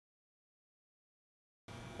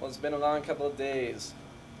Well, it's been a long couple of days,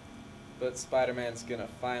 but Spider-Man's gonna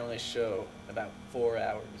finally show in about 4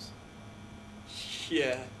 hours.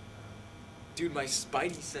 Yeah. Dude, my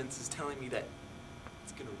spidey sense is telling me that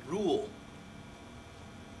it's gonna rule.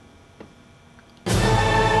 You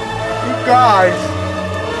guys.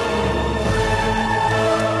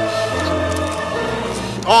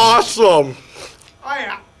 Awesome. Oh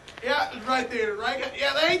yeah. Yeah, it's right there, right?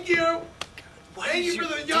 Yeah, thank you. Thank you for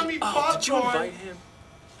the yummy popcorn. Did you invite him?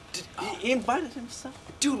 He invited himself.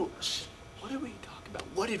 Dude, what did we talk about?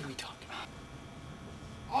 What did we talk about?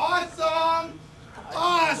 Awesome!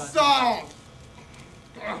 Awesome!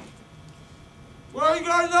 Where are you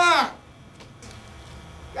guys at?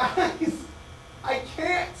 Guys, I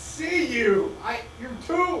can't see you. You're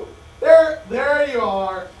too. There you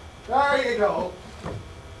are. There you go.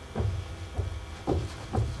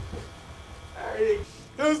 There you go.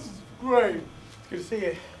 This is great. Good to see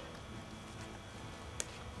you.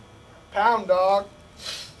 Pound dog.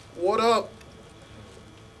 What up?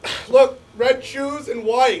 Look, red shoes and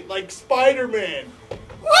white, like Spider-Man.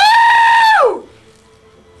 Woo!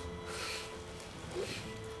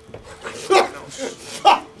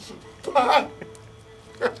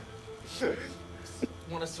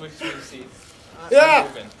 Want to switch to the seats? Yeah.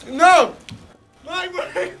 No. Mike,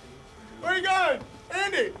 where are you going?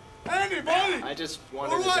 Andy, buddy. I just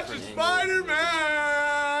wanted We're a watching different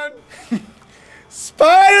Spider-Man.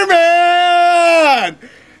 Spider-Man!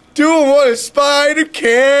 Doing what a spider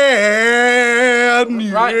can!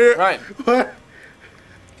 Right. What?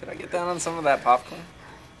 Can I get down on some of that popcorn?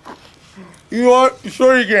 You know what?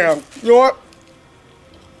 Sure you can. You know what?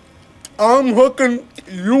 I'm hooking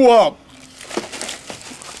you up.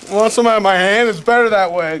 Want some out of my hand? It's better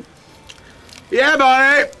that way. Yeah,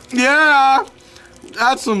 buddy. Yeah.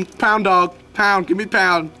 That's some pound dog. Pound. Give me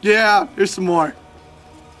pound. Yeah. Here's some more.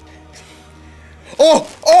 Oh,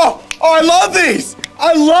 I love these!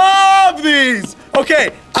 I love these!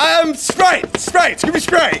 Okay, Sprites. Give me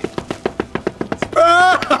Sprite.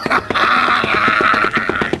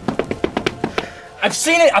 I've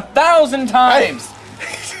seen it 1,000 times.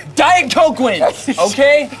 Diet Coke wins,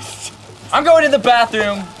 okay? I'm going to the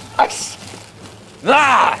bathroom.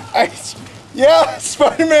 Yeah,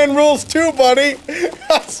 Spider-Man rules too, buddy.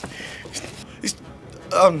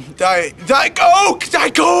 Diet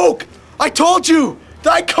Coke! I told you!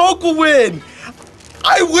 Diet Coke will win!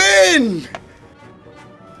 I win!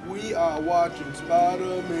 We are watching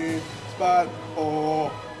Spider-Man.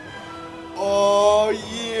 Oh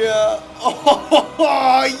yeah!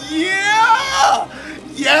 Oh yeah!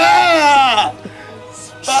 Yeah!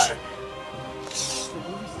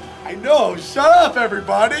 I know, shut up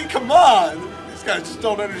everybody, come on! These guys just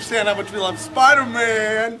don't understand how much we love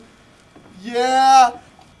Spider-Man! Yeah!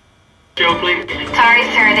 Show, please. Sorry,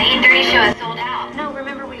 sir. The 8:30 show is sold out. No,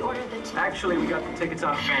 remember we ordered the Actually, we got the tickets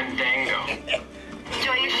off Fandango.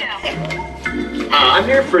 Enjoy your show. I'm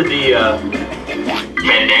here for the,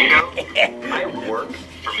 Fandango? I work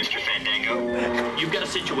for Mr. Fandango. You've got a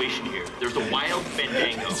situation here. There's a wild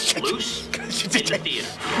Fandango loose in the theater.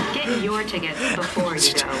 Get your tickets before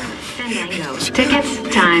you go. Fandango.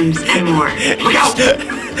 Tickets, times, and more. Look out!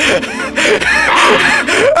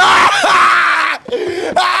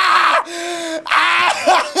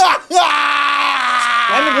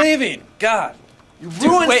 I'm leaving. God. You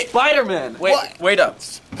ruined Spider-Man. Wait up.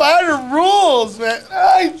 Spider rules, man.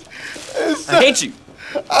 I hate you.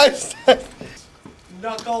 I said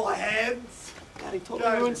knuckleheads. God, he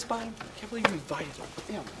totally ruined Spider-Man. I can't believe you invited him.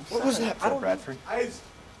 Damn, what was that for, Bradford?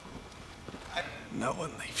 No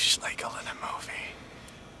one leaves Schlegel in a movie.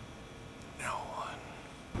 No one.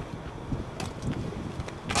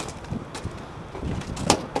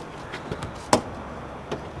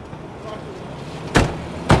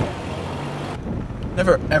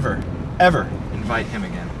 Never, ever invite him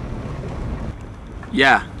again.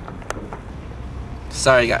 Yeah.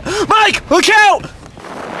 Sorry, guys. Mike, look out!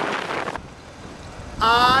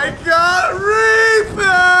 I got